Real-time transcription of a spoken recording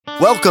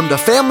Welcome to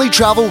Family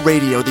Travel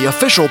Radio, the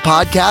official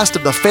podcast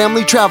of the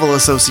Family Travel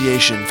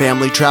Association.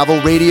 Family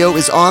Travel Radio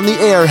is on the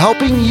air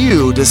helping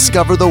you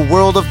discover the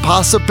world of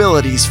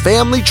possibilities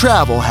family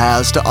travel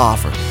has to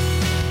offer.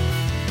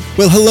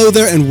 Well, hello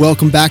there and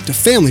welcome back to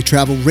Family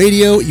Travel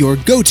Radio, your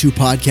go-to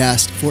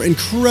podcast for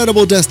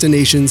incredible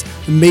destinations,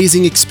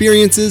 amazing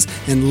experiences,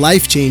 and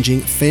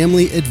life-changing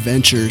family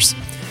adventures.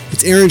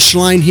 It's Aaron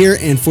Schlein here,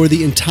 and for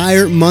the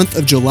entire month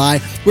of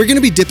July, we're going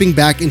to be dipping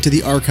back into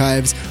the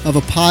archives of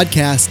a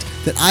podcast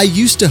that I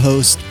used to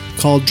host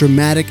called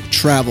Dramatic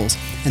Travels.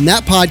 And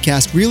that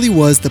podcast really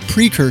was the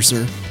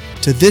precursor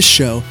to this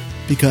show,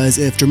 because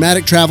if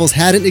Dramatic Travels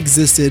hadn't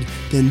existed,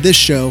 then this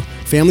show,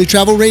 Family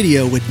Travel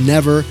Radio, would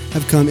never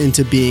have come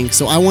into being.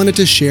 So I wanted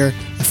to share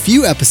a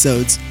few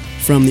episodes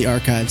from the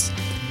archives.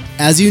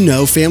 As you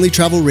know, Family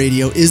Travel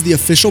Radio is the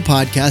official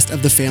podcast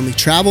of the Family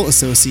Travel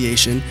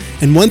Association,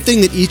 and one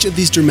thing that each of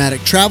these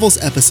Dramatic Travels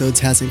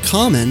episodes has in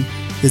common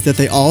is that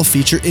they all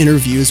feature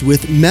interviews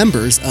with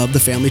members of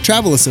the Family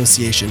Travel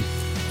Association.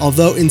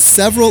 Although in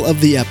several of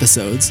the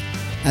episodes,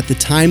 at the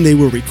time they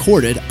were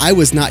recorded, I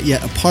was not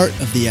yet a part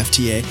of the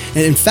FTA,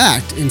 and in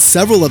fact, in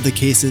several of the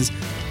cases,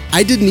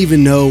 I didn't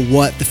even know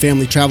what the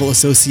Family Travel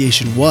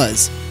Association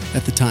was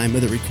at the time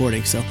of the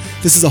recording. So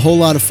this is a whole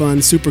lot of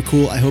fun, super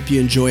cool. I hope you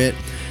enjoy it.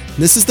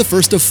 This is the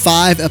first of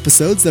 5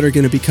 episodes that are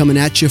going to be coming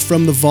at you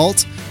from the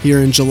vault here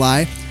in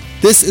July.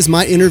 This is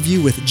my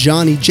interview with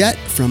Johnny Jett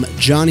from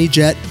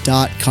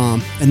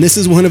JohnnyJett.com. And this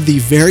is one of the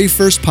very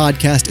first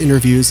podcast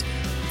interviews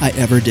I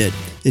ever did.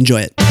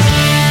 Enjoy it.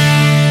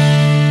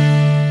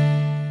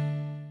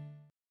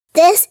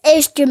 This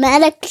is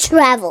Dramatic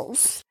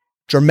Travels.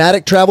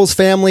 Dramatic Travels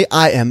family,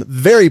 I am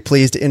very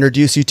pleased to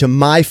introduce you to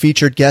my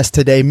featured guest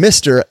today,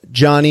 Mr.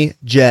 Johnny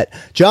Jett.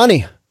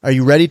 Johnny, are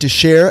you ready to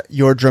share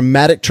your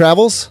dramatic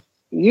travels?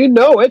 You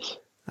know it.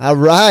 All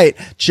right.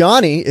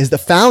 Johnny is the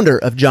founder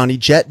of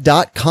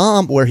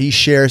JohnnyJett.com, where he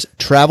shares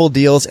travel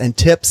deals and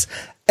tips,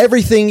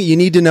 everything you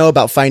need to know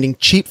about finding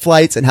cheap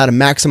flights and how to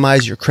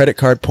maximize your credit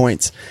card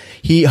points.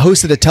 He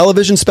hosted a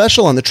television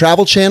special on the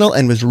Travel Channel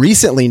and was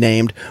recently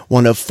named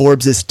one of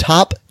Forbes'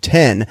 top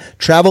 10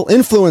 travel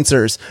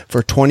influencers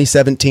for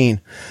 2017.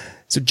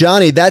 So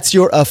Johnny, that's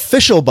your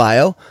official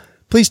bio.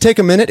 Please take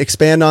a minute,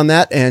 expand on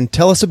that, and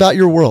tell us about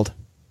your world.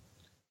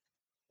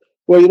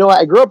 Well, you know,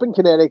 I grew up in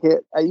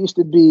Connecticut. I used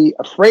to be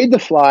afraid to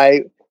fly.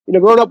 You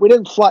know, growing up, we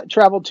didn't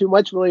travel too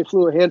much. We only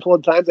flew a handful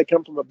of times. I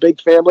come from a big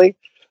family.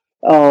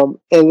 And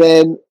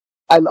then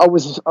I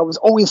was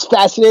always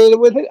fascinated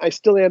with it. I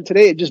still am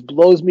today. It just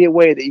blows me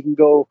away that you can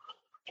go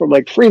from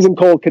like freezing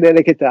cold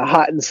Connecticut to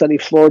hot and sunny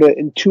Florida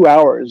in 2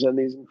 hours and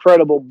these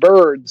incredible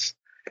birds.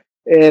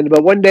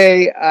 But one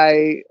day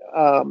I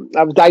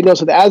was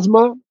diagnosed with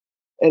asthma,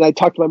 and I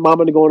talked to my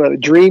mom into going on a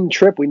dream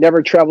trip. We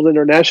never traveled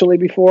internationally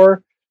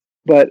before,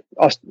 but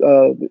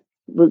we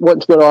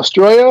went to go to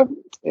Australia,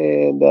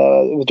 and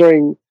it was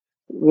during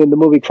when the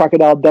movie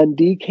Crocodile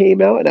Dundee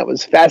came out, and I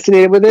was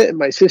fascinated with it. And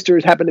my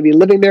sisters happened to be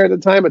living there at the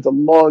time. It's a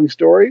long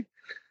story,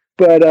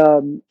 but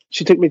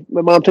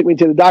my mom took me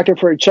to the doctor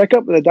for a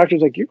checkup, and the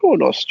doctor's like, "You're going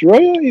to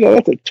Australia? You know,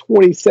 that's a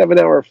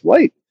 27-hour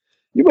flight.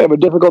 You might have a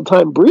difficult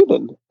time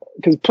breathing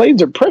because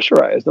planes are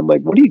pressurized." I'm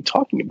like, "What are you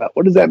talking about?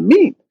 What does that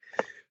mean?"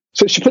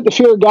 So she put the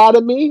fear of God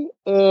in me,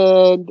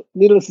 and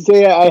needless to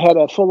say, I had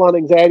a full-on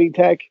anxiety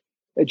attack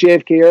at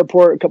JFK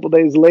Airport a couple of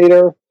days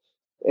later,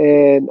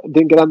 and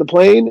didn't get on the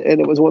plane.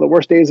 And it was one of the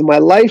worst days of my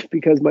life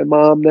because my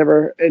mom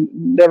never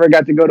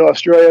got to go to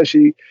Australia.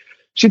 She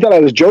thought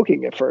I was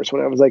joking at first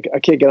when I was like, "I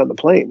can't get on the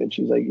plane," and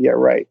she's like, "Yeah,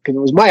 right," because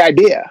it was my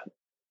idea.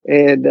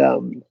 And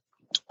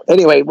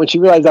anyway, when she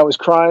realized I was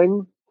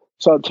crying,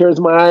 saw tears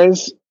in my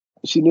eyes,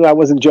 she knew I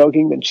wasn't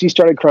joking. Then she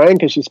started crying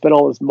because she spent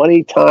all this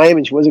money, time,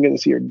 and she wasn't going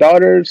to see her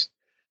daughters.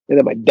 And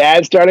then my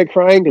dad started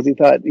crying because he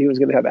thought he was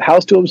going to have a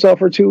house to himself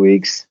for 2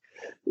 weeks.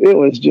 It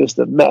was just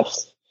a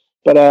mess.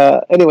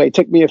 But anyway, it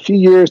took me a few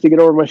years to get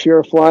over my fear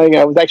of flying.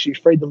 I was actually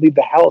afraid to leave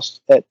the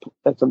house at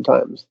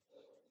sometimes.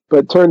 But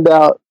it turned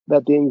out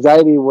that the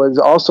anxiety was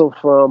also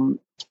from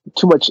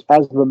too much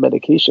asthma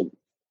medication.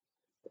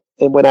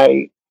 And when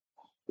I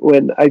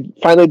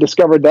finally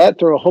discovered that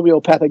through a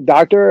homeopathic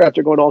doctor,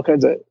 after going all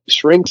kinds of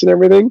shrinks and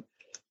everything,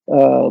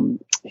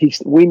 he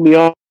weaned me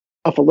off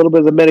a little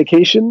bit of the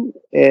medication,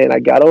 and I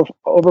got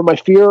over my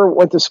fear,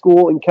 went to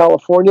school in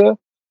California,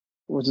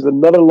 which is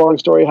another long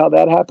story how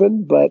that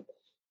happened, but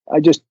I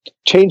just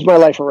changed my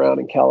life around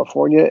in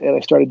California, and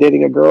I started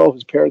dating a girl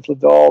whose parents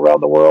lived all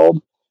around the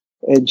world,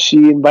 and she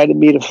invited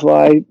me to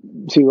fly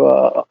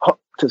to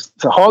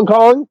Hong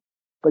Kong,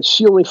 but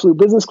she only flew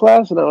business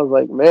class, and I was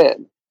like,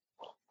 man,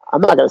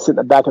 I'm not going to sit in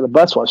the back of the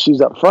bus while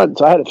she's up front.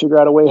 So I had to figure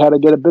out a way how to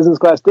get a business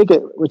class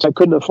ticket, which I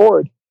couldn't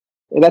afford.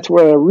 And that's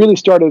where I really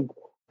started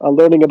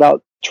learning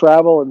about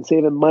travel and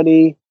saving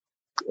money,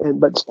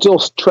 but still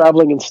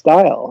traveling in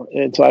style.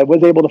 And so I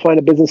was able to find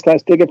a business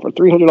class ticket for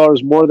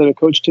 $300 more than a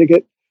coach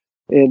ticket.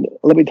 And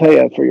let me tell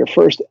you, for your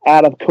first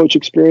out-of-coach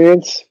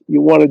experience, you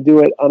want to do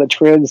it on a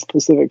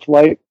trans-Pacific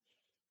flight,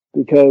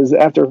 because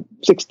after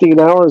 16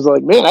 hours,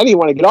 like, man, I didn't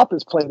want to get off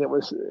this plane. It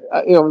was,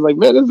 I was like,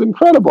 man, this is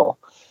incredible.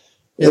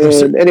 Yeah,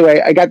 and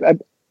anyway,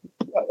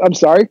 I'm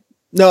sorry.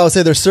 No, I'll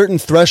say there's certain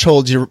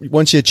thresholds.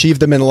 Once you achieve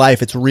them in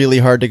life, it's really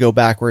hard to go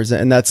backwards,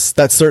 and that's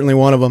certainly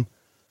one of them.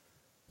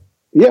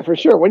 Yeah, for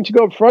sure. Once you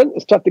go up front,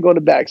 it's tough to go in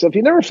the back. So if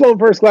you've never flown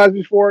first class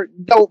before,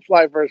 don't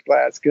fly first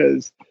class,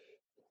 because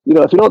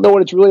if you don't know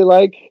what it's really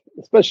like,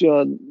 especially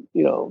on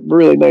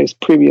really nice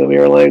premium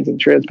airlines and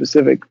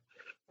Trans-Pacific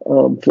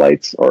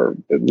flights or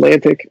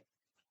Atlantic,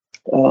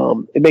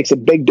 it makes a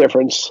big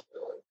difference.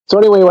 So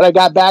anyway, when I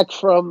got back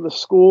from the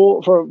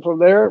school from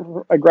there,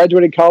 I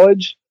graduated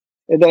college,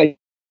 and then I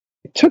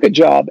took a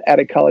job at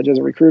a college as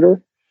a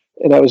recruiter,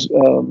 and I was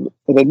an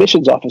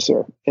admissions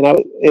officer.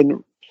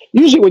 And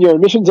usually when you're an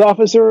admissions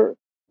officer,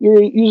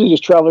 you're usually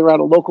just traveling around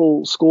to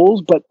local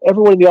schools, but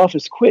everyone in the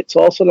office quit.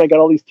 So all of a sudden I got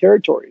all these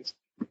territories,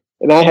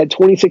 and I had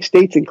 26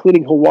 states,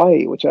 including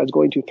Hawaii, which I was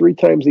going to 3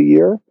 times a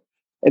year.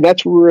 And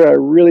that's where I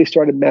really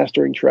started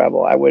mastering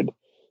travel. I would,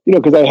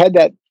 because I had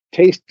that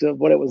taste of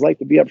what it was like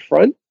to be up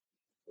front.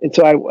 And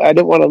so I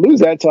didn't want to lose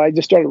that. So I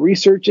just started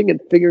researching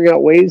and figuring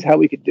out ways how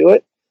we could do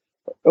it.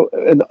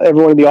 And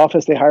everyone in the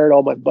office, they hired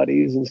all my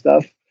buddies and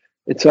stuff.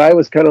 And so I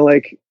was kind of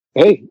like,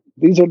 hey,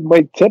 these are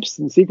my tips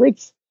and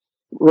secrets.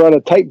 We're on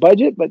a tight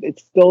budget, but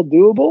it's still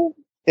doable.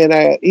 And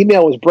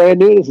email was brand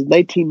new. This is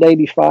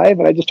 1995.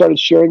 And I just started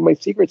sharing my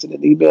secrets in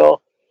an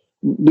email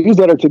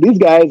newsletter to these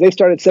guys. They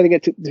started sending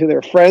it to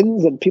their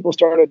friends, and people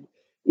started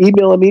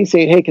emailing me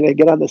saying, hey, can I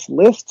get on this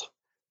list?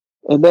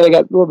 And then I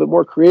got a little bit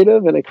more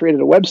creative, and I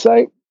created a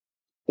website.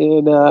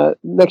 And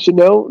next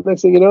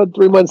thing you know,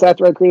 3 months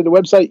after I created the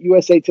website,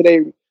 USA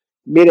Today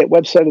made it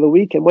website of the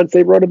week. And once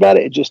they wrote about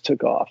it, it just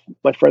took off.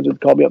 My friends would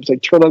call me up and say,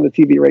 turn on the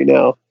TV right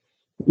now.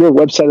 Your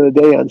website of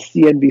the day on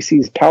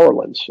CNBC's Power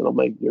Lunch. And I'm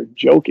like, you're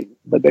joking.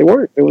 But they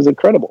weren't. It was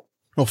incredible.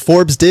 Well,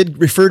 Forbes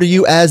did refer to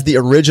you as the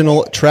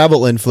original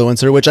travel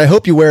influencer, which I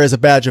hope you wear as a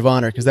badge of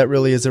honor, because that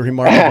really is a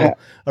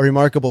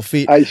remarkable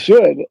feat. I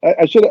should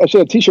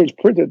have t-shirts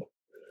printed.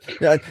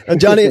 Yeah,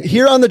 Johnny,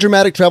 here on the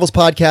Dramatic Travels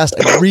podcast,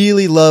 I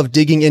really love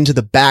digging into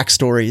the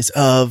backstories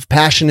of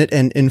passionate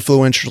and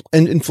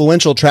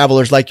influential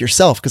travelers like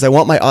yourself, because I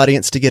want my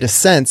audience to get a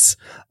sense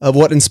of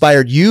what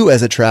inspired you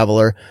as a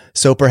traveler,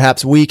 so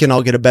perhaps we can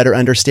all get a better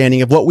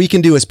understanding of what we can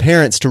do as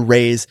parents to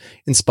raise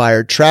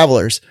inspired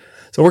travelers.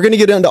 So we're going to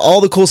get into all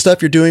the cool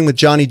stuff you're doing with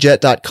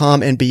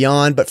JohnnyJet.com and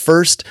beyond. But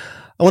first,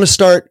 I want to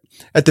start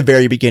at the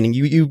very beginning.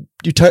 You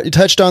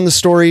touched on the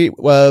story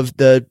of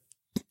the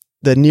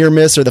near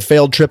miss or the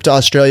failed trip to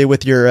Australia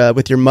with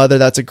your mother.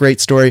 That's a great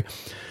story.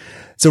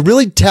 So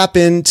really tap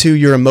into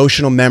your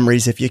emotional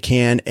memories if you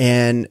can,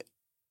 and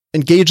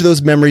engage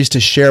those memories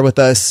to share with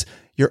us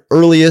your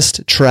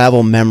earliest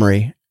travel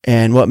memory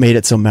and what made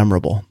it so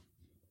memorable.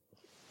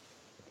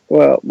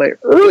 Well, my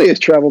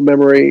earliest travel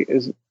memory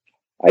is,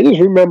 I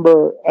just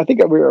remember, I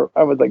think I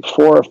was like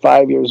 4 or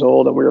 5 years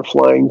old, and we were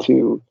flying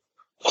to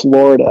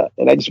Florida.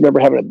 And I just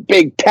remember having a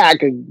big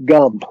pack of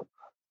gum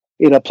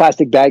in a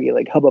plastic baggie,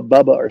 like Hubba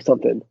Bubba or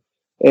something.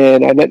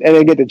 And I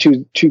didn't get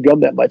to chew gum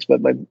that much, but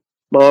my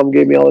mom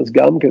gave me all this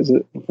gum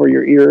for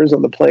your ears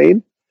on the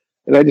plane.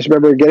 And I just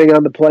remember getting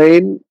on the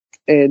plane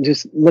and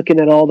just looking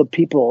at all the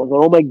people and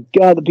going, oh my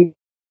God, the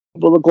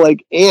people look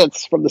like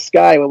ants from the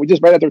sky when we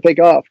just right after take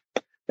off.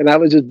 And I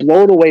was just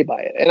blown away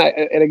by it.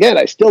 And again,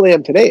 I still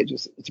am today.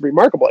 It's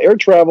remarkable. Air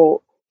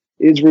travel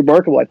is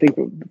remarkable. I think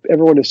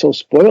everyone is so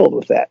spoiled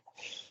with that.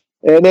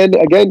 And then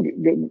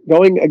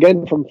going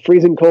again from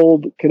freezing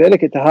cold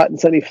Connecticut to hot and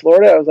sunny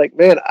Florida, I was like,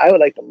 man, I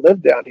would like to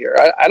live down here.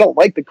 I don't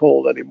like the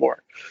cold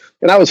anymore.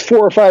 And I was 4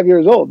 or 5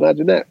 years old.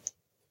 Imagine that.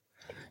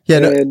 Yeah.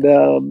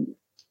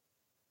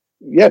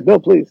 No,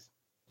 please.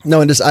 No,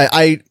 and just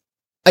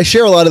I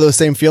share a lot of those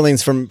same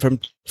feelings from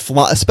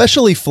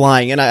especially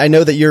flying. And I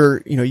know that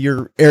your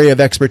area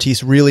of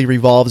expertise really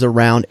revolves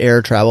around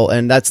air travel.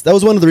 And that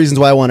was one of the reasons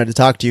why I wanted to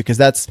talk to you, because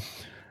that's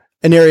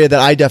an area that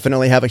I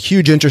definitely have a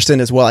huge interest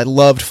in as well. I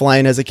loved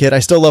flying as a kid. I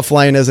still love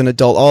flying as an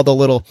adult. All the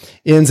little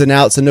ins and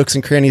outs and nooks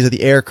and crannies of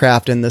the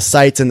aircraft, and the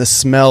sights and the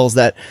smells,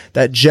 that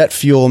jet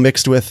fuel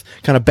mixed with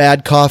kind of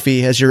bad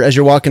coffee as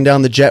you're walking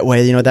down the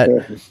jetway,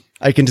 that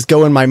I can just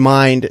go in my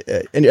mind.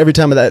 And every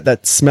time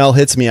that smell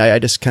hits me, I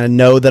just kind of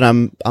know that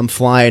I'm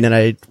flying, and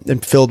I am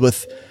filled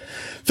with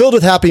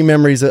happy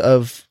memories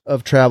of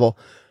travel.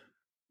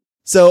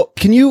 So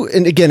can you,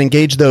 and again,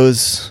 engage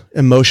those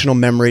emotional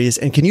memories,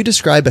 and can you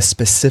describe a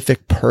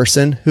specific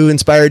person who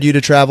inspired you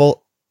to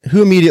travel?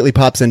 Who immediately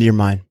pops into your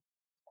mind?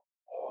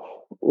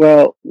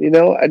 Well,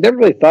 I never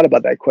really thought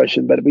about that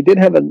question, but I did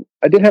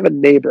have a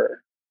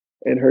neighbor,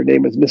 and her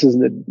name was Mrs.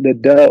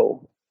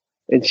 Nadeau.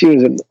 And she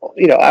was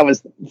I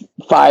was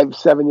 5,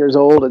 7 years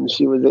old, and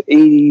she was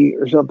 80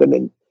 or something.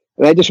 And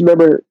I just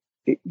remember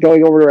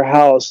going over to her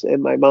house,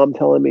 and my mom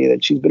telling me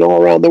that she's been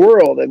all around the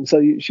world. And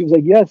so she was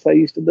like, yes, I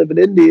used to live in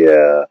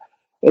India,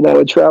 and I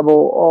would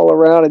travel all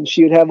around, and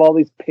she would have all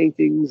these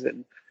paintings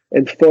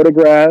and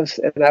photographs.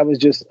 And I was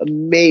just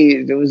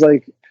amazed. It was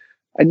like,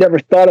 I never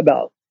thought it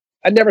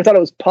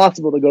was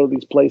possible to go to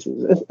these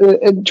places.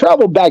 And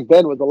travel back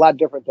then was a lot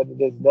different than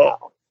it is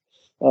now.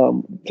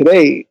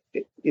 Today,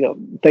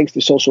 thanks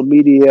to social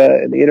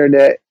media and the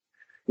internet,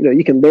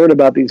 you can learn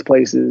about these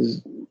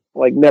places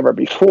like never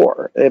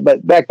before.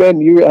 But back then,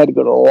 you had to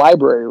go to the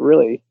library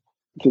really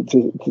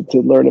to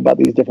learn about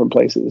these different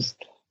places.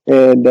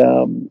 And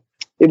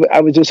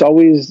I was just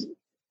always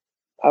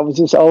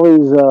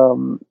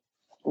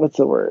what's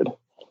the word?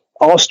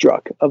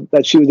 Awestruck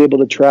that she was able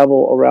to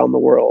travel around the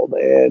world.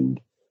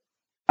 And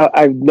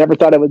I never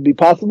thought it would be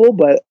possible,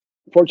 but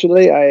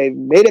fortunately, I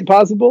made it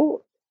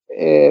possible.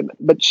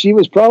 But she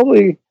was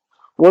probably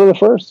one of the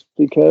first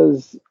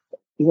because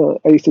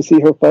I used to see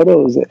her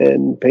photos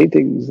and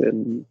paintings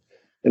and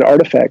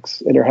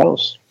artifacts in her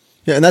house.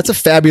 Yeah, and that's a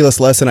fabulous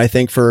lesson, I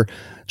think, for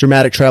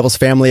Dramatic Travels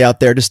family out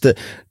there. Just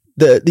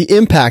the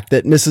impact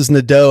that Mrs.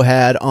 Nadeau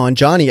had on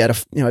Johnny at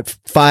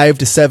 5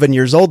 to 7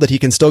 years old, that he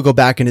can still go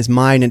back in his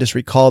mind and just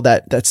recall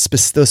those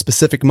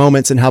specific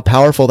moments and how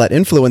powerful that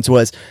influence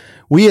was.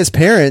 We as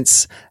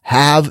parents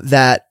have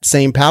that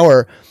same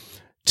power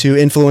to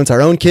influence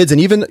our own kids and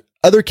even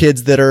other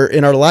kids that are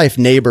in our life,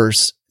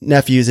 neighbors,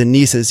 nephews and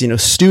nieces,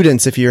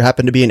 students. If you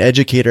happen to be an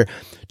educator,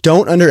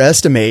 don't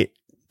underestimate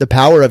the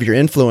power of your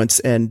influence.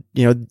 And,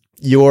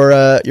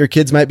 your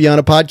kids might be on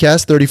a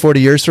podcast 30, 40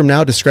 years from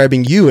now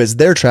describing you as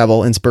their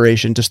travel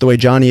inspiration, just the way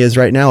Johnny is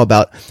right now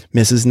about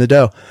Mrs.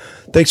 Nadeau.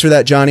 Thanks for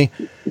that, Johnny.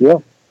 Yeah.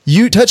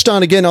 You touched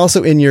on again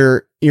also in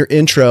your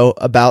intro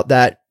about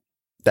that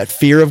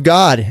fear of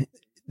God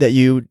that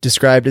you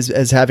described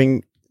as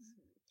having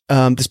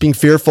just being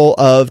fearful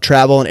of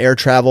travel and air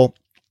travel.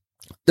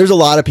 There's a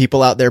lot of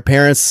people out there,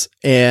 parents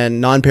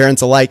and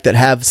non-parents alike, that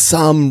have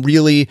some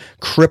really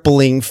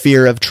crippling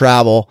fear of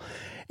travel.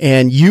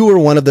 And you were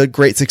one of the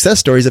great success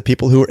stories of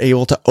people who were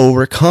able to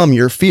overcome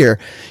your fear.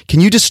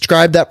 Can you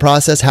describe that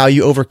process, how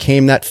you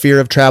overcame that fear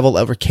of travel,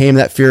 overcame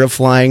that fear of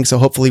flying? So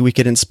hopefully we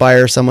could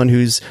inspire someone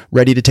who's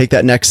ready to take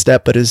that next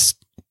step, but is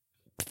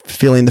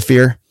feeling the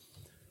fear.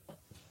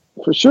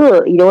 For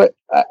sure. You know what?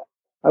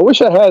 I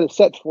wish I had a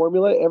set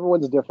formula.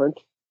 Everyone's different.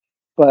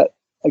 But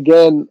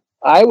again,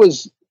 I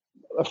was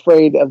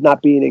afraid of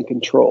not being in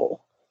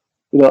control,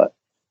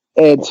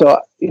 and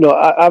so,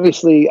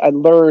 obviously I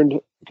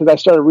learned, because I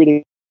started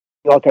reading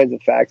all kinds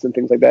of facts and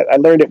things like that. I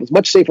learned it was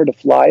much safer to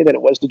fly than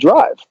it was to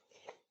drive.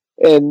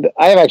 And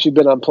I have actually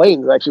been on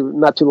planes. Actually,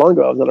 not too long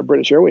ago, I was on a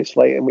British Airways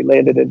flight and we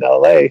landed in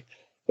LA,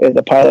 and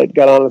the pilot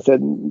got on and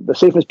said, "The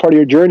safest part of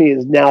your journey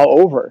is now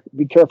over.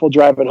 Be careful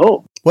driving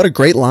home." What a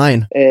great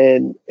line.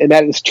 And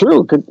that is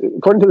true.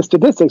 According to the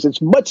statistics,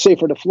 it's much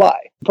safer to fly.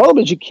 The problem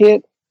is you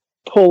can't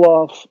pull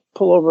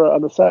over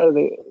on the side of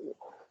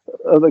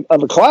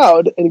the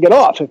cloud and get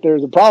off if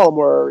there's a problem,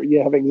 or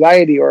you have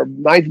anxiety, or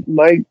my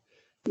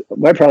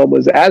problem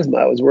was asthma.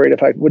 I was worried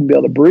if I wouldn't be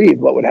able to breathe,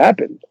 what would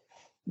happen.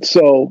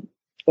 So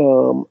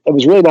I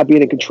was really not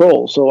being in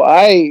control. So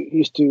I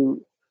used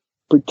to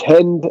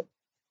pretend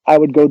I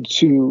would go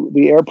to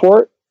the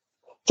airport.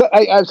 So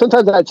I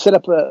sometimes I'd set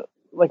up a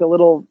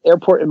little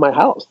airport in my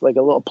house, like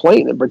a little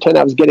plane, and pretend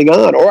I was getting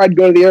on, or I'd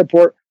go to the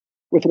airport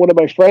with one of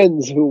my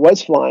friends who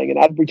was flying, and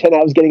I'd pretend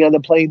I was getting on the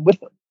plane with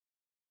them.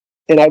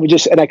 And I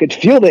could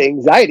feel the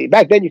anxiety.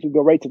 Back then you could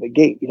go right to the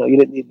gate. You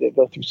didn't need to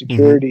go through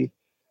security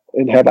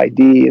and have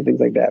ID and things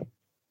like that.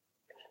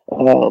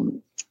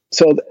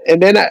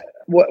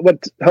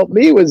 What helped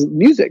me was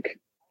music.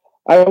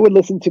 I would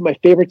listen to my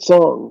favorite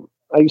song.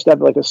 I used to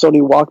have like a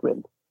Sony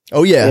Walkman.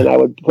 Oh yeah. And I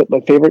would put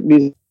my favorite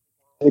music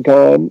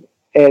on,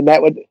 and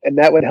that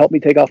would help me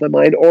take off my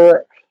mind.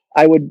 Or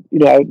I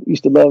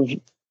used to love,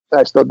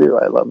 I still do.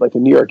 I love like the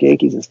New York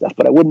Yankees and stuff,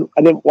 but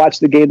I didn't watch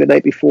the game the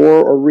night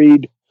before or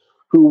read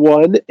who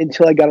won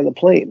until I got on the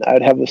plane. I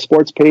would have the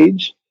sports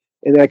page,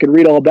 and then I could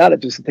read all about it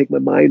just to take my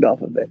mind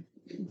off of it.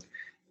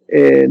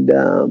 And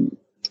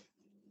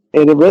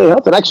it really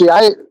helped. And actually,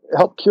 I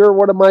helped cure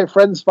one of my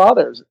friend's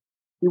fathers.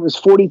 He was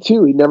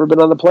 42. He'd never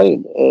been on a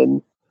plane.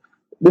 And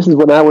this is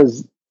when I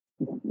was,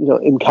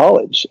 in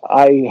college.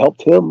 I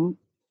helped him,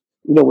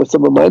 with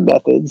some of my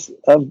methods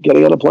of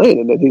getting on a plane.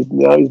 And he's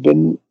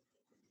been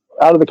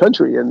out of the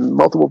country and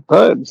multiple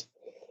times.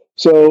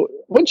 So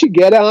once you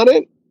get on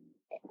it,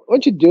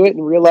 once you do it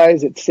and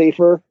realize it's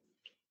safer,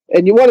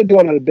 and you want to do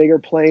it on a bigger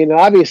plane, and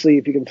obviously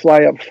if you can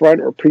fly up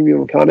front or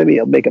premium economy,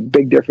 it'll make a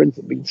big difference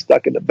than being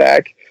stuck in the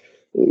back,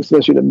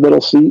 especially in the middle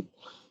seat.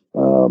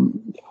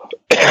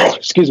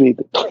 Excuse me.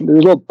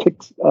 There's little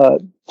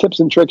tips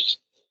and tricks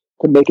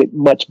to make it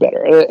much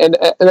better. And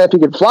if you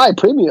can fly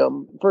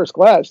premium first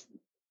class,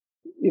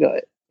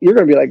 you're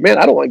going to be like, man,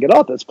 I don't want to get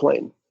off this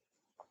plane.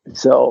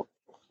 So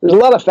there's a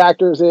lot of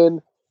factors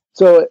in.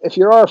 So if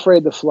you are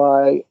afraid to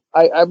fly,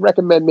 I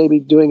recommend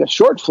maybe doing a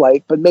short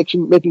flight, but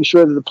making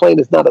sure that the plane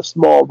is not a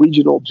small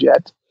regional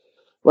jet.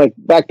 Like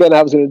back then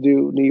I was going to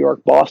do New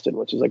York, Boston,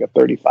 which is like a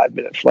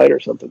 35-minute flight or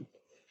something.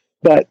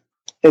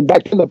 And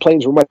back then the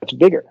planes were much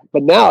bigger,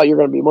 but now you're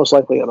going to be most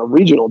likely on a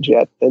regional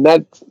jet, and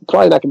that's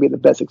probably not going to be the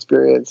best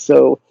experience.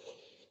 So,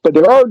 but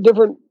there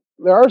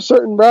are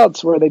certain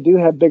routes where they do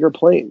have bigger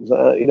planes.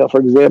 For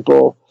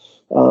example,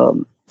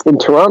 in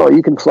Toronto,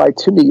 you can fly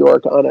to New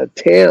York on a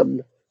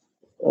TAM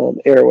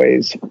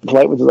Airways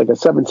flight, which is like a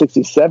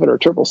 767 or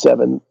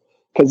 777,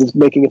 because it's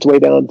making its way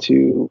down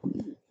to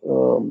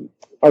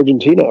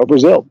Argentina or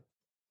Brazil.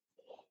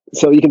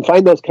 So you can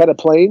find those kind of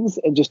planes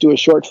and just do a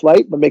short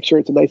flight, but make sure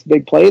it's a nice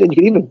big plane. And you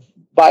can even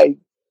buy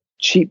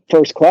cheap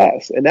first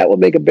class, and that will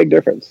make a big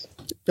difference.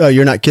 Oh,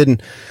 you're not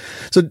kidding.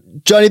 So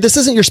Johnny, this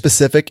isn't your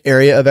specific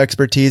area of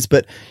expertise,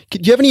 but do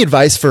you have any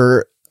advice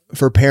for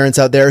parents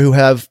out there who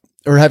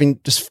are having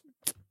just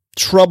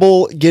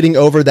trouble getting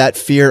over that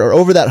fear or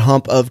over that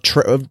hump of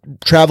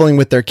traveling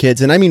with their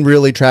kids? And I mean,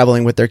 really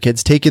traveling with their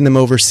kids, taking them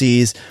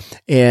overseas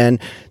and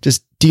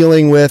just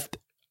dealing with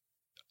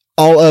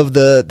all of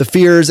the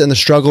fears and the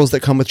struggles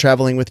that come with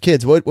traveling with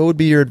kids. What would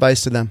be your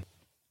advice to them?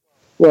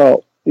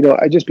 Well,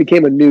 I just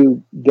became a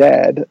new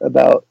dad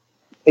about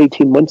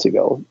 18 months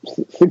ago,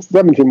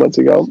 17 months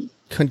ago.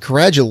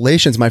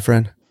 Congratulations, my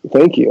friend.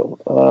 Thank you.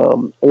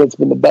 And it's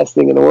been the best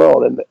thing in the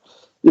world. And,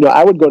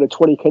 I would go to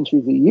 20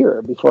 countries a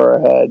year before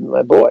I had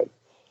my boy.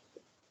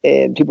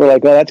 And people are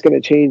like, oh, that's going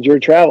to change your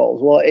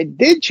travels. Well, it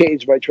did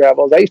change my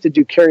travels. I used to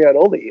do carry-on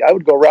only. I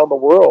would go around the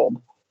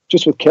world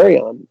just with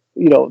carry-on,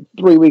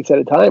 3 weeks at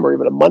a time or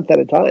even a month at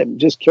a time,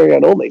 just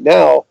carry-on only.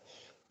 Now,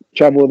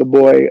 travel with a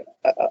boy,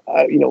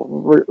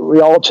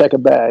 we all check a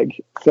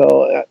bag.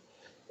 So,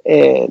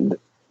 and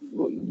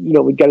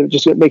we got to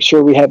just make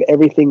sure we have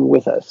everything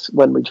with us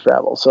when we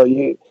travel. So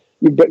you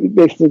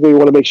basically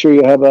want to make sure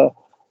you have a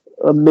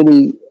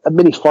mini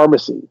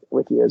pharmacy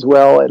with you as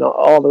well, and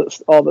all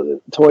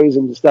the toys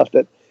and stuff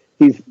that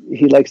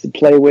he likes to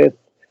play with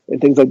and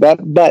things like that.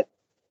 But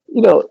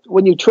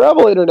when you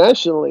travel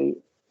internationally,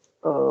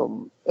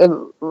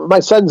 and my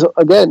son's,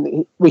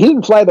 again, he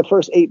didn't fly the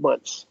first 8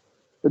 months.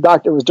 The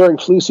doctor, was during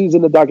flu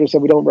season. The doctor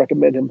said we don't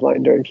recommend him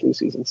flying during flu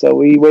season. So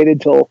we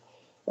waited till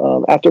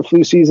after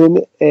flu season,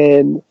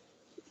 and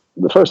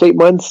the first 8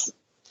 months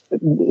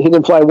he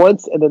didn't fly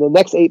once, and then the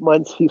next 8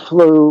 months he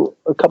flew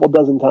a couple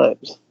dozen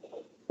times,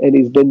 and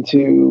he's been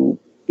to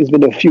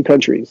a few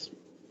countries.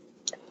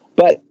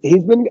 But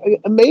he's been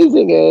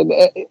amazing,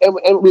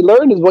 and we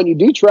learned is when you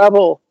do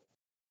travel,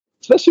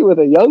 especially with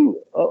a young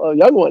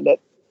one, that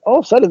all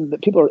of a sudden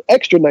that people are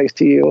extra nice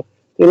to you.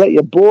 They let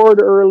you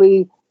board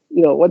early.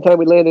 One time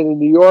we landed in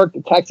New York,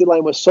 the taxi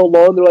line was so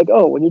long. They're like,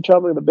 "Oh, when you're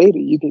traveling with a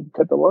baby, you can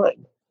cut the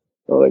line."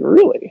 I'm like,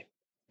 "Really?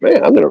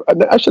 Man,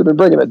 I should have been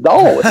bringing a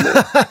doll with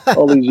me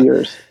all these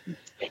years."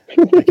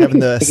 Like having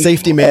the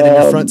safety man in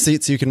your front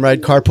seat so you can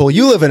ride carpool.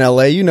 You live in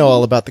LA, you know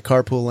all about the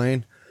carpool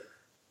lane.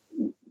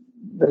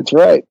 That's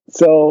right.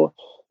 So,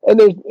 and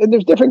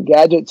there's different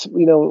gadgets.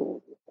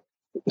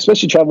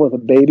 Especially traveling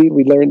with a baby,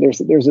 we learned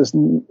there's this.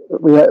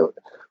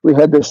 We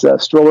had this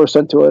stroller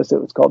sent to us.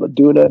 It was called a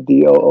Doona,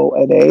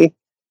 Doona.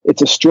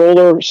 It's a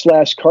stroller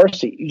 / car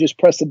seat. You just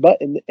press a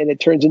button and it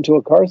turns into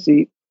a car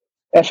seat,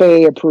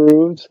 FAA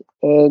approved,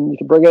 and you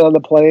can bring it on the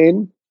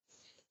plane,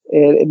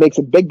 and it makes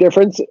a big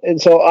difference. And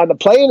so on the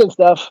plane and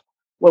stuff,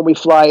 when we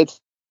fly,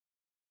 it's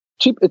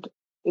cheap.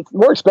 It's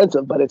more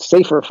expensive, but it's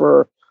safer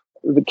for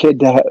the kid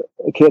to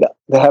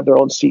have their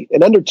own seat.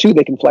 And under 2,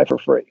 they can fly for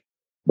free.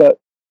 But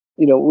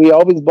we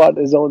always bought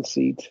his own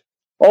seat,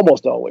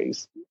 almost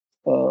always,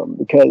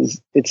 because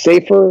it's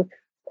safer.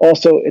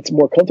 Also, it's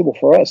more comfortable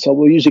for us. So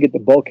we'll usually get the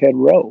bulkhead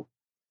row,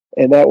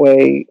 and that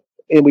way,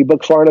 and we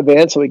book far in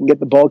advance so we can get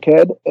the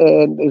bulkhead,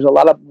 and there's a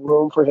lot of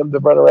room for him to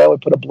run around. We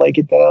put a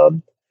blanket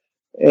down,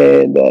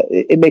 and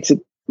it makes it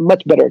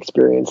much better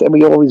experience. And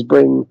we always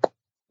bring,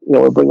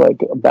 we bring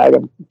like a bag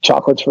of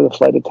chocolates for the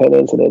flight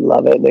attendants, and they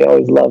love it, and they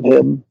always love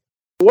him.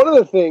 One of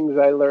the things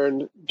I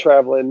learned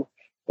traveling,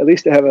 at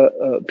least to have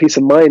a peace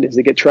of mind, is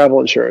to get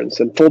travel insurance.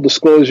 And full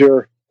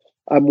disclosure,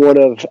 I'm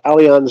one of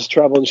Allianz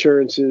Travel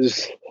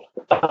Insurance's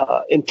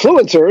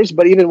influencers,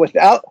 but even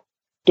without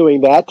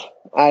doing that,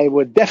 I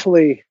would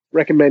definitely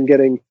recommend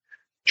getting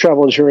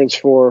travel insurance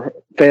for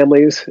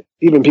families,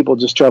 even people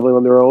just traveling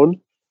on their own,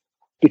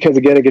 because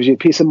again, it gives you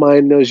peace of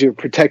mind, knows you're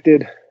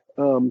protected,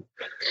 and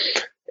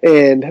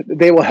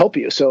they will help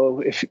you.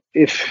 So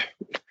if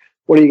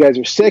one of you guys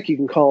are sick, you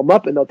can call them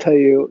up and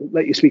they'll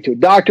let you speak to a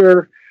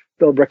doctor.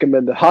 They'll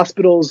recommend the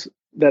hospitals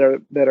that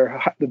are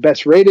the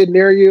best rated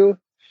near you.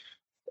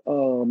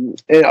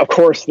 And of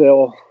course,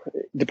 they'll,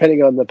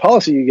 depending on the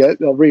policy you get,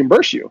 they'll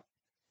reimburse you.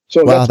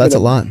 So wow, that's a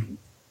lot.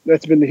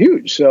 That's been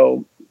huge.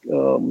 So,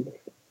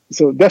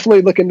 so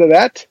definitely look into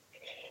that.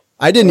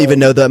 I didn't even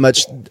know that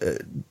much,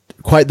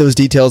 quite those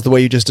details, the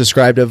way you just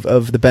described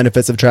of the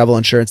benefits of travel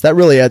insurance. That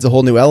really adds a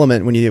whole new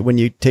element when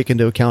you take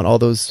into account all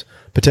those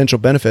potential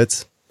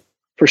benefits.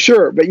 For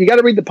sure. But you got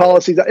to read the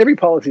policies. Every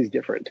policy is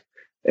different.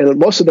 And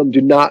most of them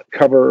do not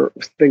cover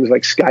things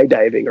like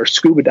skydiving or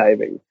scuba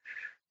diving.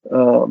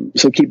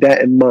 So keep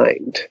that in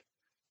mind.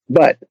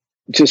 But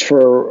just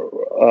for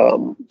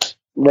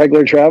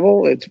regular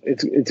travel,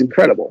 it's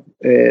incredible.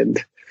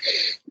 And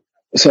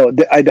so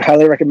I'd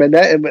highly recommend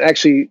that. And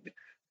actually,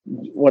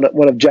 one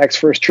of Jack's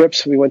first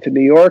trips, we went to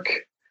New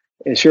York,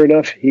 and sure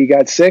enough, he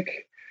got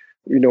sick.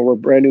 We're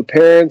brand new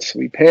parents.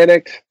 We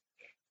panicked.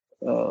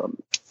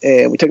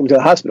 And we took him to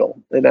the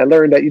hospital. And I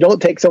learned that you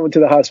don't take someone to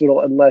the hospital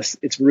unless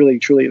it's really,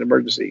 truly an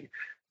emergency.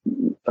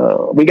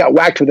 We got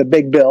whacked with a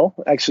big bill.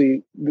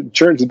 Actually, the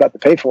insurance is about to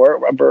pay for it.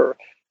 Remember,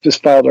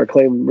 just filed our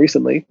claim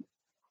recently.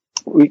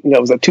 It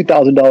was a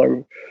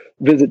 $2,000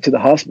 visit to the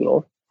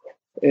hospital.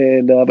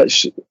 And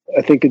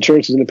I think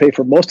insurance is going to pay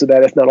for most of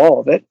that, if not all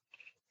of it.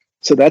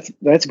 So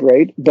that's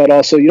great. But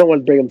also, you don't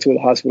want to bring them to the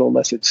hospital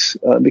unless it's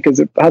because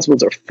the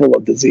hospitals are full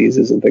of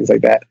diseases and things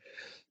like that.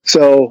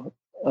 So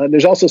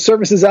there's also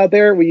services out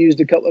there. We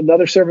used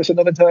another service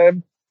another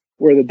time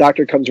where the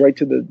doctor comes right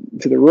to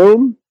the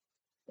room.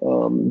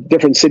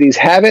 Different cities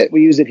have it.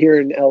 We use it here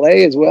in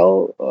LA as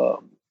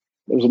well.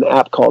 There's an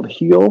app called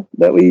Heal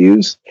that we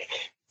use.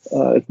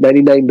 It's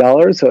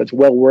 $99, so it's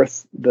well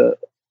worth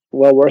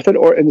it.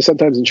 And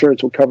sometimes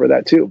insurance will cover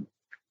that too.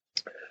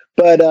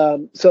 But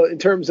so in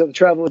terms of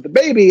traveling with the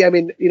baby, I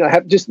mean,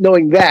 just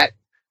knowing that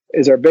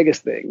is our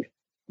biggest thing.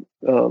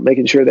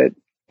 Making sure that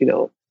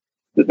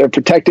that they're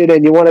protected,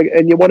 and you want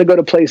to go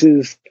to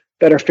places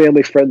that are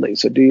family friendly.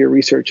 So do your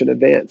research in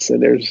advance.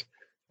 And there's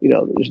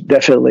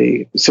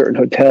definitely certain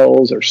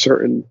hotels or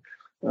certain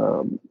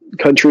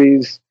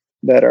countries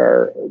that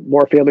are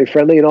more family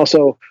friendly. And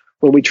also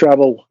when we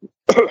travel,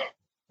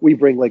 we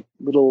bring like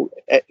little,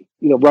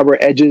 rubber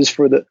edges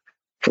for the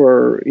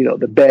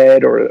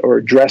bed or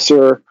a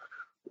dresser,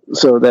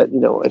 so that,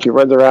 if he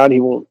runs around, he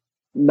won't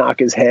knock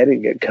his head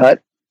and get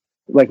cut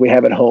like we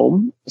have at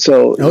home.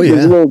 So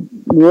there's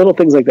little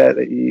things like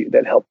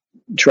that help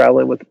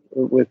traveling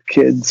with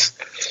kids.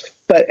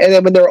 And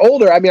then when they're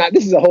older, I mean,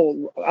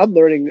 I'm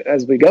learning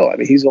as we go. I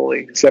mean, he's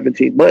only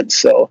 17 months.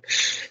 So,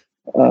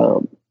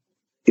 I'm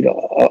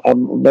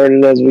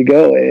learning as we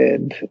go.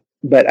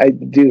 But I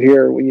do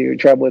hear when you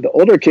travel with the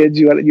older kids,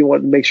 you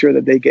want to make sure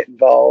that they get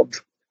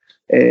involved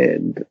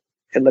and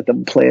let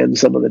them plan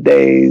some of the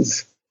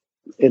days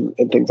and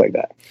things like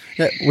that.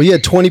 Yeah, well, you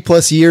had 20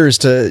 plus years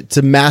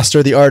to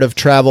master the art of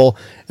travel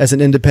as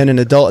an independent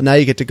adult. And now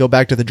you get to go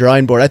back to the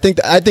drawing board. I think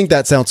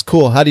that sounds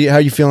cool. How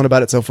are you feeling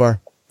about it so far?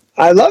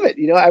 I love it.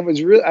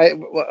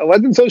 I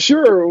wasn't so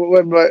sure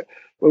when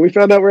we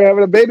found out we were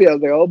having a baby. I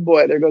was like, oh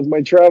boy, there goes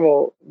my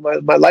travel,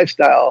 my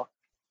lifestyle.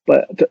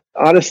 But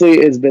honestly,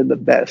 it's been the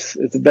best.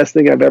 It's the best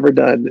thing I've ever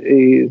done.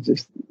 He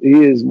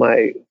is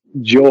my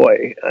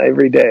joy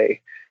every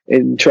day.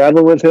 And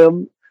traveling with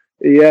him,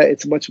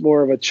 it's much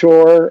more of a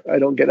chore. I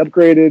don't get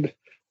upgraded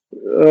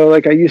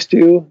like I used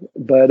to,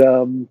 but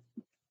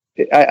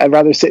I'd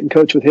rather sit and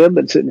coach with him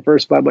than sit in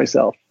first by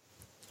myself.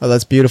 Oh,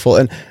 that's beautiful.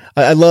 And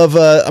I love,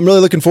 I'm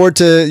really looking forward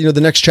to,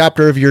 the next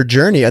chapter of your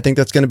journey. I think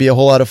that's going to be a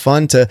whole lot of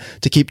fun to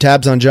keep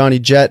tabs on Johnny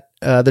Jett,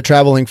 the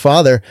traveling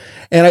father.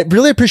 And I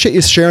really appreciate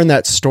you sharing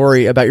that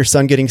story about your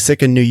son getting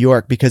sick in New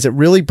York, because it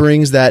really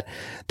brings that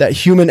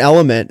human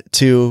element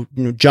to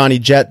Johnny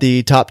Jett,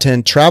 the top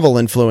 10 travel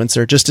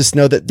influencer, just to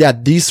know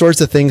that, these sorts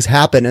of things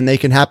happen and they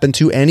can happen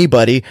to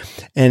anybody.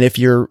 And if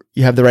you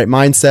have the right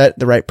mindset,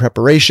 the right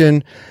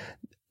preparation,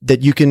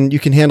 that you can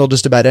handle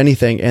just about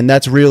anything. And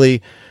that's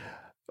really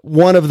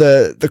one of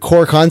the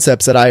core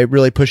concepts that I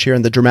really push here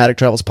in the Dramatic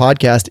Travels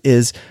podcast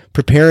is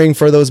preparing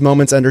for those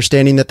moments,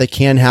 understanding that they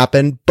can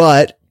happen,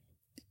 but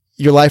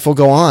your life will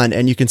go on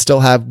and you can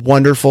still have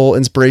wonderful,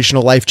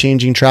 inspirational,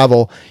 life-changing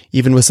travel,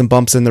 even with some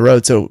bumps in the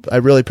road. So I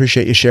really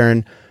appreciate you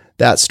sharing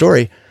that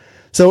story.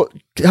 So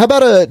how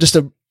about just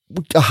a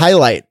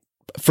highlight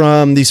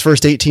from these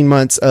first 18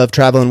 months of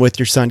traveling with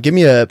your son? Give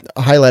me a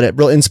highlight, a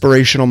real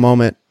inspirational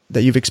moment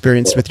that you've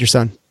experienced with your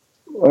son.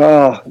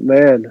 Oh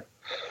man.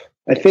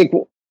 I think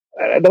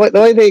the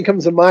only thing that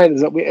comes to mind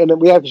is that we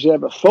actually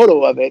have a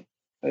photo of it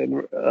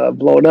and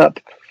blown up.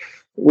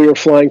 We were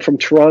flying from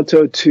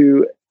Toronto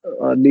to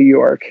New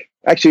York.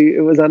 Actually,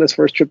 it was on his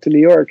first trip to New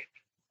York,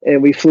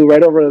 and we flew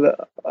right over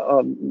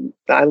the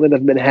island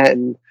of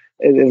Manhattan.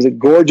 And it was a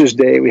gorgeous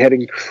day. We had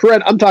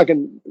I'm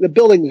talking, the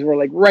buildings were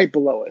like right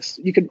below us.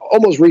 You could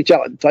almost reach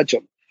out and touch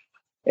them.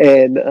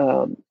 And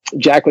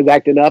Jack was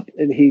acting up,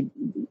 and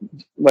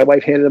my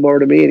wife handed him over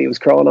to me, and he was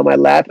crawling on my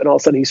lap. And all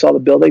of a sudden, he saw the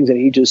buildings, and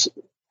he just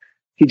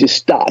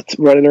stopped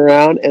running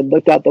around and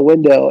looked out the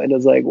window and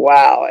was like,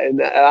 wow. And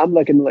I'm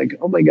looking like,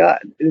 oh my God.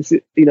 And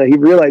he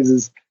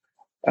realizes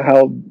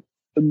how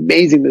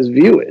amazing this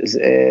view is.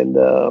 And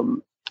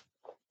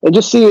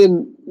just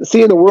seeing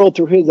the world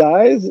through his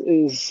eyes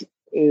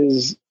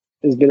has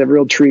been a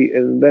real treat.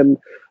 And then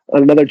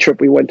on another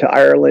trip, we went to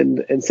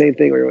Ireland, and same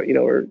thing.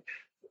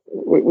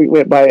 We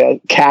went by a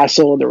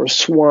castle and there were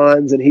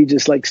swans, and he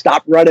just like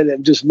stopped running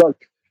and just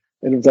looked.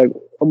 And it was like,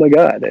 oh my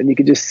God. And you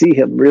could just see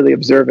him really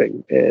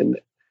observing and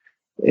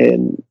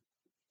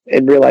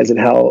realizing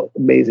how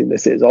amazing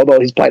this is. Although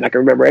he's probably not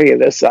going to remember any of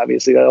this.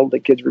 Obviously, I don't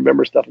think kids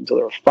remember stuff until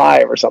they're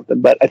 5 or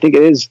something, but I think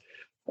it is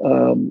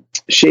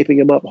shaping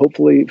him up,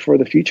 hopefully for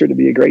the future, to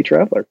be a great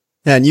traveler.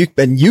 Yeah,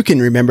 and you can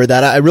remember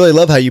that. I really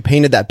love how you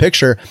painted that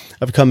picture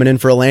of coming in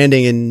for a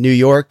landing in New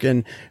York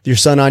and your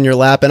son on your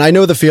lap. And I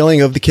know the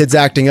feeling of the kids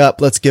acting up.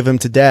 Let's give him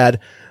to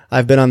dad.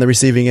 I've been on the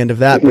receiving end of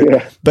that,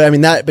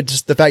 but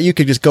just the fact you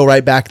could just go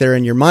right back there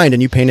in your mind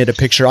and you painted a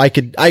picture. I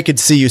could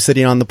see you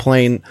sitting on the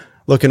plane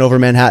looking over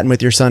Manhattan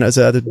with your son. It was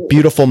a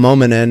beautiful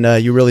moment,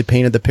 and you really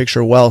painted the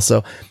picture well.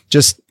 So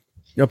just,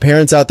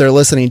 parents out there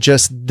listening,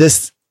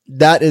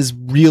 that is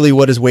really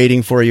what is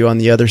waiting for you on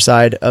the other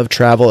side of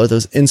travel, are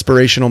those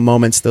inspirational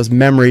moments, those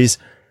memories,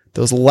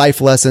 those life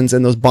lessons,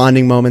 and those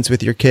bonding moments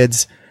with your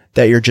kids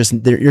that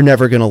you're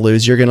never going to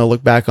lose. You're going to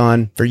look back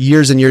on for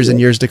years and years and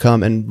years to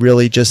come and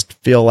really just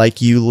feel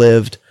like you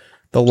lived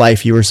the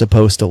life you were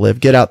supposed to live.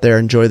 Get out there,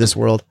 enjoy this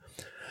world.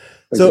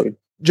 So,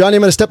 Johnny,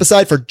 I'm going to step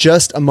aside for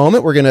just a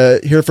moment. We're going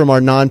to hear from our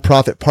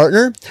nonprofit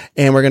partner,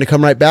 and we're going to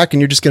come right back, and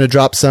you're just going to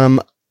drop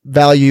some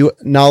value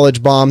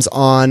knowledge bombs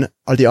on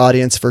the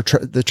audience for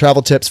the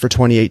travel tips for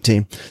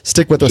 2018.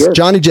 Stick with us.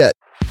 Johnny Jett.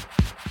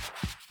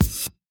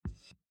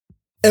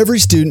 Every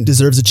student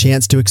deserves a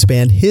chance to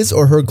expand his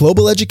or her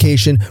global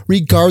education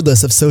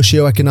regardless of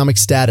socioeconomic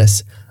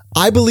status.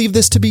 I believe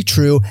this to be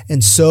true,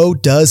 and so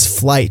does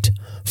Flight.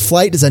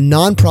 Flight is a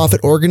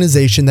nonprofit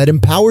organization that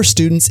empowers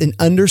students in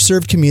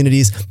underserved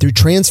communities through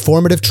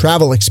transformative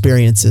travel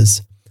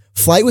experiences.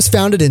 Flight was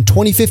founded in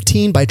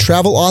 2015 by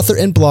travel author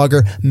and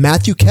blogger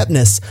Matthew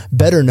Kepnes,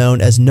 better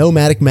known as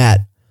Nomadic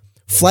Matt.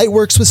 Flight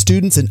works with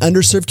students in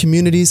underserved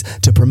communities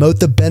to promote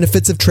the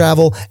benefits of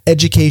travel,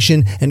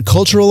 education, and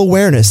cultural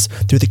awareness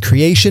through the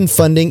creation,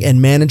 funding, and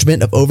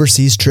management of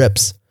overseas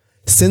trips.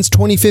 Since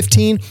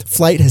 2015,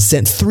 Flight has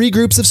sent 3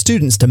 groups of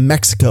students to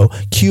Mexico,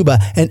 Cuba,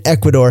 and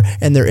Ecuador,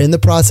 and they're in the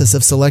process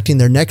of selecting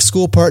their next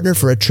school partner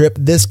for a trip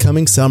this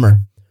coming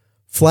summer.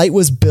 Flight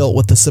was built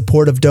with the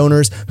support of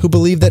donors who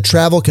believe that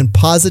travel can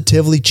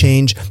positively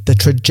change the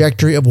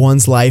trajectory of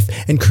one's life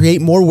and create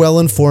more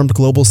well-informed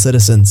global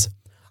citizens.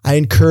 I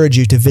encourage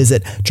you to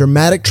visit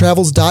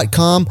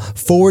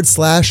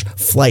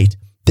dramatictravels.com/flight.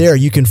 There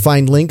you can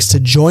find links to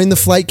join the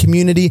Flight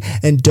community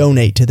and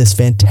donate to this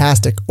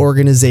fantastic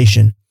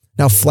organization.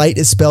 Now, Flight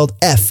is spelled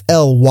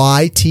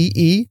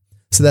F-L-Y-T-E.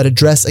 So that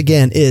address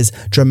again is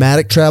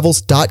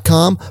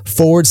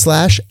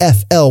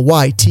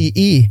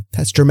dramatictravels.com/FLYTE.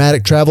 That's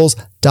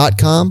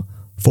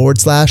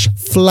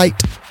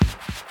dramatictravels.com/flight.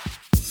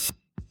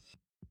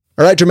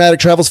 All right, Dramatic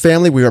Travels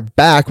family, we are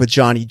back with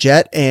Johnny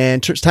Jett,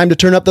 and it's time to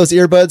turn up those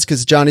earbuds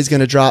because Johnny's going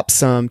to drop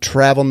some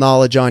travel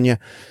knowledge on you.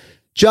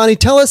 Johnny,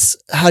 tell us,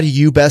 how do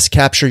you best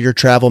capture your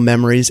travel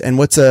memories, and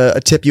what's a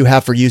tip you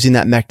have for using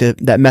that method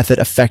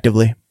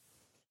effectively?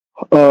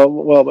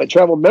 Well, my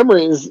travel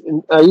memories,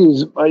 I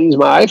use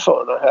my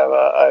iPhone. I have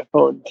an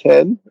iPhone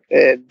 10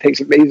 and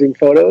takes amazing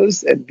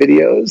photos and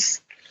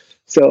videos.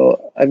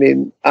 So, I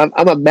mean, I'm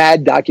a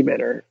mad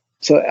documenter.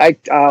 So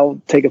I'll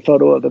take a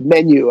photo of the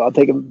menu. I'll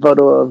take a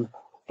photo of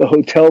the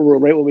hotel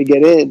room right when we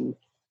get in.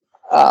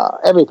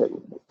 Everything.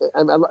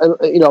 A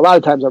lot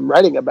of times I'm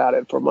writing about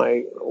it for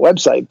my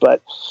website,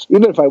 but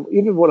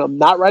even when I'm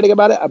not writing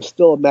about it, I'm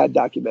still a mad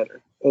documenter,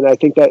 and I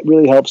think that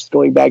really helps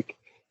going back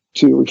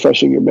to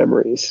refreshing your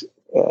memories.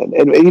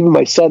 And even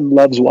my son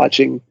loves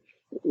watching,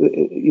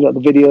 the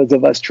videos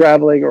of us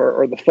traveling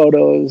or the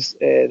photos,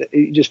 and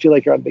you just feel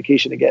like you're on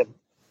vacation again.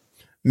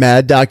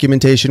 Mad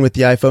documentation with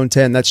the iPhone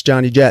 10. That's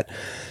Johnny Jett.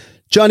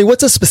 Johnny,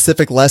 what's a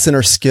specific lesson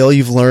or skill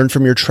you've learned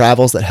from your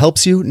travels that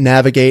helps you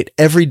navigate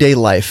everyday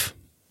life?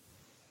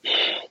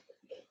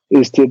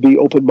 Is to be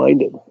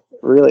open-minded.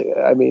 Really.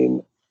 I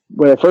mean,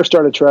 when I first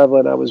started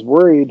traveling, I was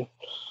worried.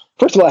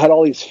 First of all, I had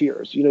all these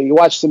fears. You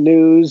watch the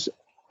news.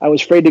 I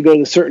was afraid to go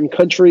to certain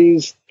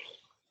countries.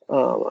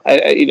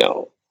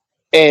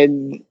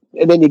 And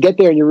then you get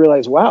there and you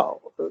realize, wow,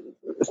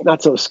 it's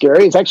not so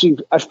scary. It's actually,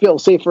 I feel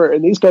safer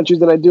in these countries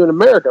than I do in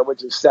America,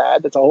 which is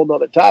sad. That's a whole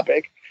nother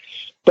topic.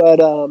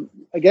 But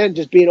again,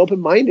 just being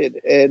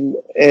open-minded and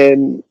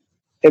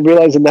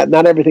realizing that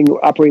not everything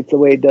operates the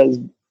way it does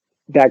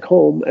back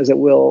home as it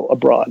will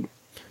abroad.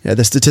 Yeah,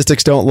 the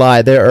statistics don't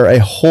lie. There are a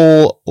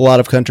whole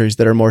lot of countries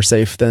that are more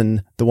safe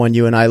than the one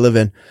you and I live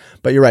in.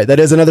 But you're right. That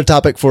is another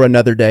topic for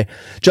another day.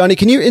 Johnny,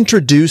 can you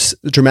introduce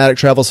the Dramatic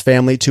Travels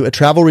family to a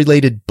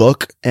travel-related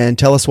book and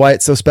tell us why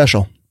it's so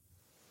special?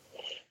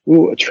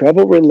 Ooh, a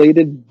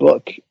travel-related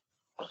book.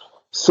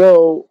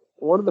 So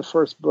one of the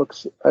first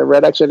books I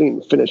read, actually I didn't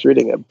even finish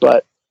reading it,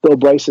 but Bill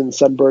Bryson's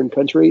Sunburned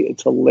Country.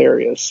 It's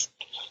hilarious.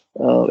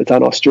 It's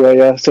on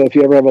Australia. So if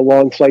you ever have a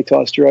long flight to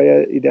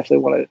Australia, you definitely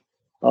want to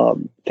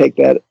take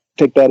that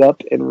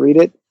up and read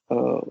it.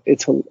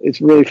 It's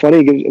really funny.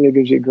 It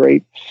gives you a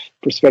great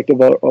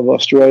perspective of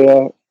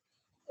Australia.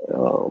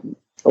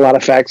 A lot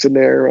of facts in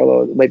there,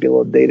 although it might be a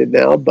little dated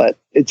now, but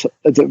it's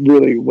a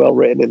really well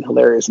written and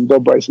hilarious. And Bill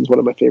Bryson's one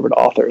of my favorite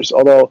authors.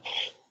 Although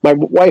my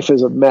wife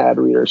is a mad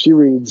reader. She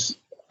reads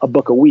a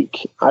book a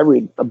week. I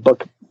read a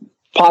book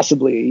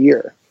possibly a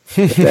year.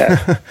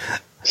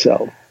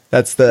 So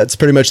that's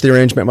pretty much the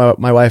arrangement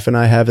my wife and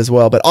I have as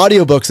well. But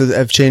audiobooks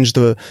have changed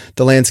the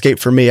landscape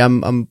for me.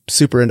 I'm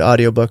super into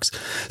audiobooks.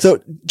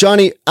 So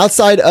Johnny,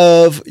 outside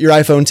of your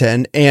iPhone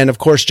 10 and of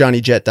course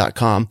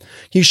JohnnyJett.com, can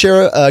you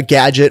share a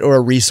gadget or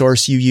a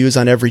resource you use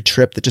on every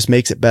trip that just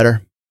makes it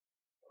better?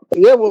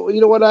 Yeah, well,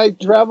 when I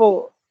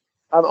travel,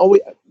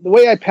 the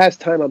way I pass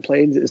time on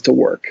planes is to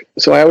work.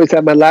 So I always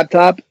have my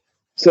laptop.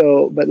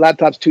 But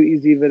laptop's too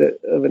easy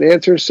of an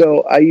answer.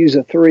 So I use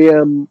a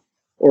 3M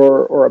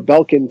or a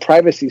Belkin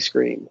privacy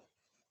screen.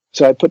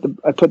 So I put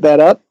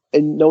that up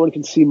and no one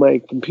can see my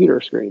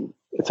computer screen.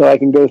 And so I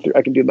can do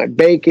my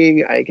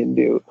banking. I can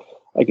go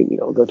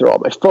through all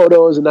my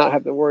photos and not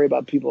have to worry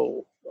about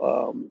people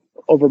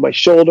over my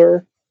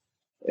shoulder.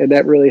 And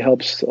that really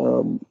helps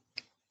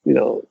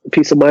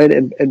peace of mind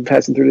and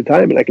passing through the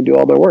time, and I can do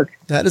all my work.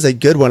 That is a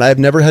good one. I've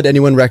never had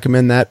anyone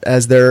recommend that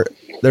as their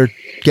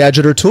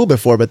gadget or tool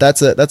before, but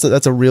that's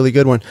a really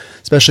good one,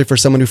 especially for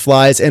someone who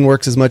flies and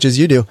works as much as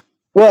you do.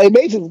 Well, it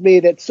amazes me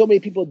that so many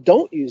people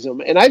don't use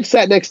them. And I've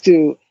sat next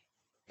to,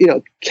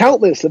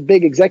 countless of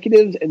big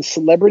executives and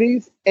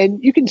celebrities,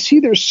 and you can see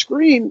their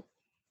screen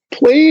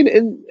plain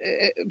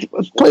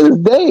as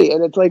day.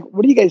 And it's like,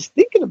 what are you guys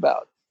thinking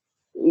about?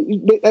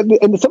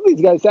 And some of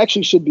these guys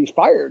actually should be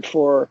fired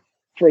for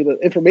the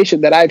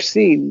information that I've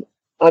seen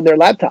on their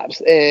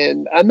laptops.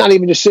 And I'm not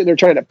even just sitting there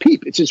trying to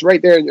peep. It's just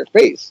right there in their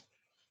face.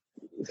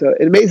 So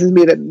it amazes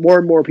me that more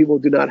and more people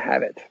do not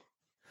have it.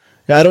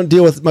 Yeah, I don't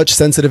deal with much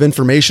sensitive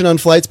information on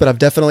flights, but I've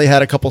definitely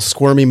had a couple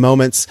squirmy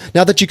moments.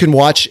 Now that you can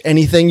watch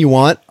anything you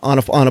want on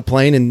a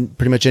plane and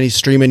pretty much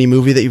any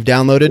movie that you've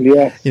downloaded,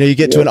 you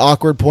get to an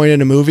awkward point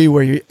in a movie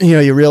where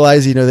you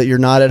realize that you're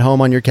not at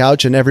home on your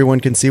couch and everyone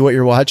can see what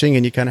you're watching,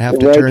 and you kind of have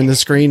to turn the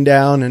screen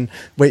down and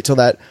wait till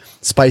that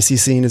spicy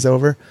scene is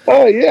over.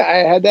 Oh yeah, I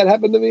had that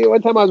happen to me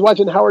one time. I was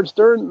watching Howard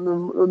Stern,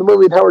 the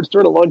movie with Howard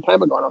Stern a long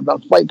time ago, on a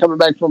flight coming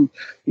back from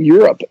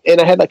Europe, and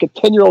I had like a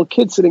 10-year-old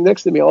kid sitting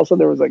next to me. All of a sudden,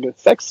 there was like a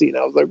sex scene.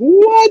 I was like,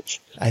 "What?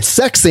 A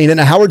sex scene in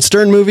a Howard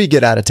Stern movie?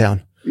 Get out of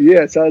town!"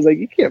 Yeah, so I was like,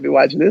 "You can't be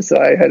watching this." So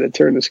I had to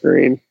turn the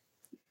screen,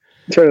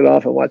 turn it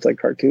off, and watch like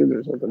cartoons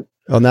or something.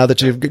 Well, now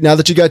that you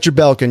got your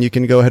Belkin, you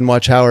can go ahead and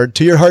watch Howard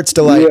to your heart's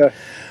delight. Yeah.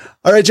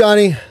 All right,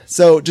 Johnny.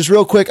 So just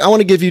real quick, I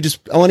want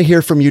to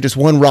hear from you just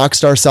one rock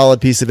star solid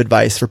piece of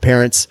advice for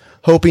parents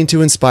hoping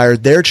to inspire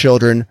their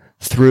children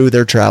through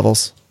their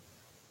travels.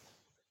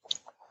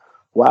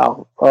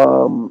 Wow.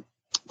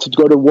 To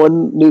go to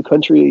one new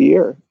country a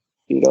year.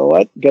 You know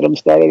what? Get them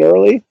started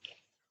early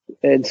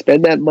and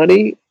spend that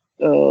money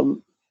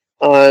on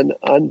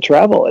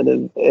travel.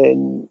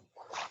 And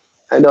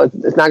I know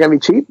it's not going to be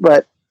cheap,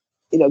 but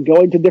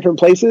going to different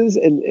places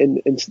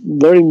and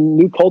learning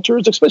new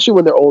cultures, especially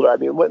when they're older. I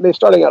mean, when they're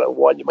starting out at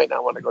 1, you might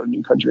not want to go to a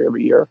new country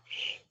every year.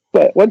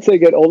 But once they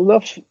get old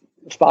enough,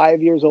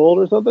 5 years old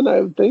or something, I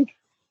would think,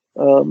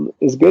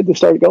 is good to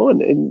start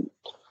going. And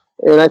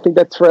I think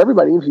that's for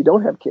everybody, if you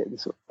don't have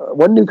kids.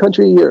 One new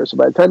country a year. So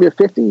by the time you're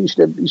 50, you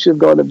should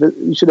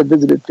have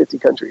visited 50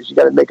 countries. You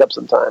got to make up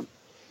some time.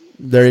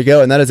 There you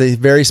go. And that is a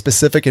very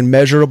specific and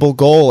measurable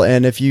goal.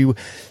 And if you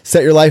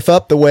set your life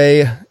up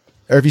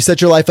if you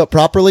set your life up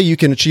properly, you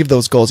can achieve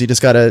those goals. You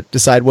just got to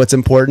decide what's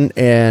important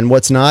and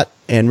what's not,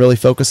 and really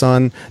focus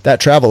on that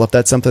travel if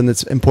that's something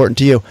that's important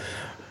to you.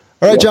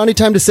 All right, Johnny,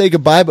 time to say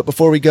goodbye. But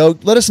before we go,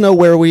 let us know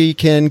where we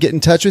can get in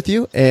touch with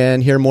you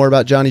and hear more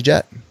about Johnny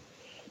Jet.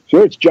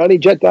 Sure. It's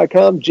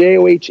johnnyjet.com,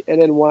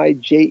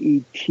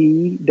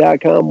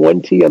 JOHNNYJET.com.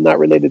 1 T. I'm not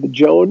related to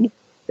Joan.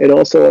 And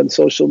also on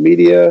social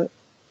media,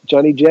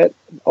 Johnny Jet,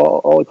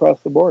 all across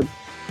the board.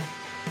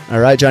 All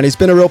right, Johnny, it's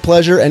been a real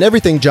pleasure. And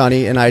everything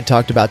Johnny and I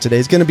talked about today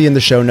is going to be in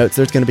the show notes.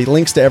 There's going to be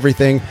links to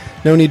everything.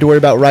 No need to worry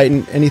about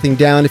writing anything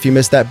down. If you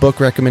missed that book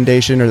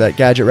recommendation or that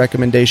gadget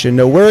recommendation,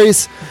 no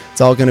worries.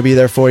 It's all going to be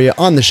there for you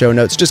on the show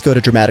notes. Just go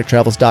to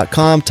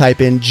dramatictravels.com, type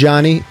in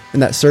Johnny in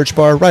that search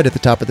bar right at the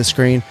top of the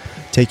screen.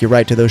 Take you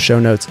right to those show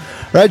notes. All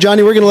right,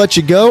 Johnny, we're going to let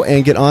you go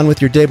and get on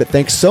with your day. But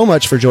thanks so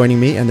much for joining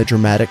me and the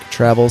Dramatic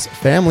Travels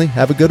family.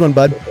 Have a good one,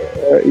 bud.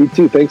 You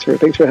too. Thanks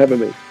for having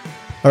me.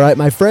 All right,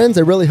 my friends,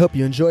 I really hope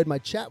you enjoyed my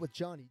chat with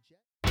Johnny.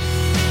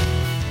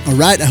 All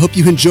right, I hope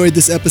you enjoyed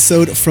this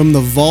episode from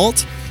The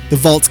Vault. The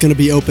Vault's going to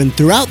be open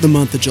throughout the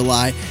month of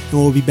July, and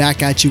we'll be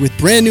back at you with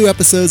brand new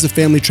episodes of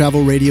Family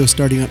Travel Radio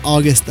starting on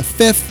August the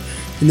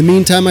 5th. In the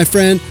meantime, my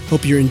friend,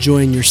 hope you're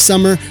enjoying your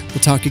summer. We'll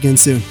talk again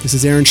soon. This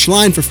is Aaron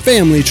Schlein for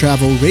Family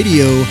Travel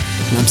Radio,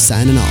 and I'm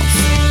signing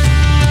off.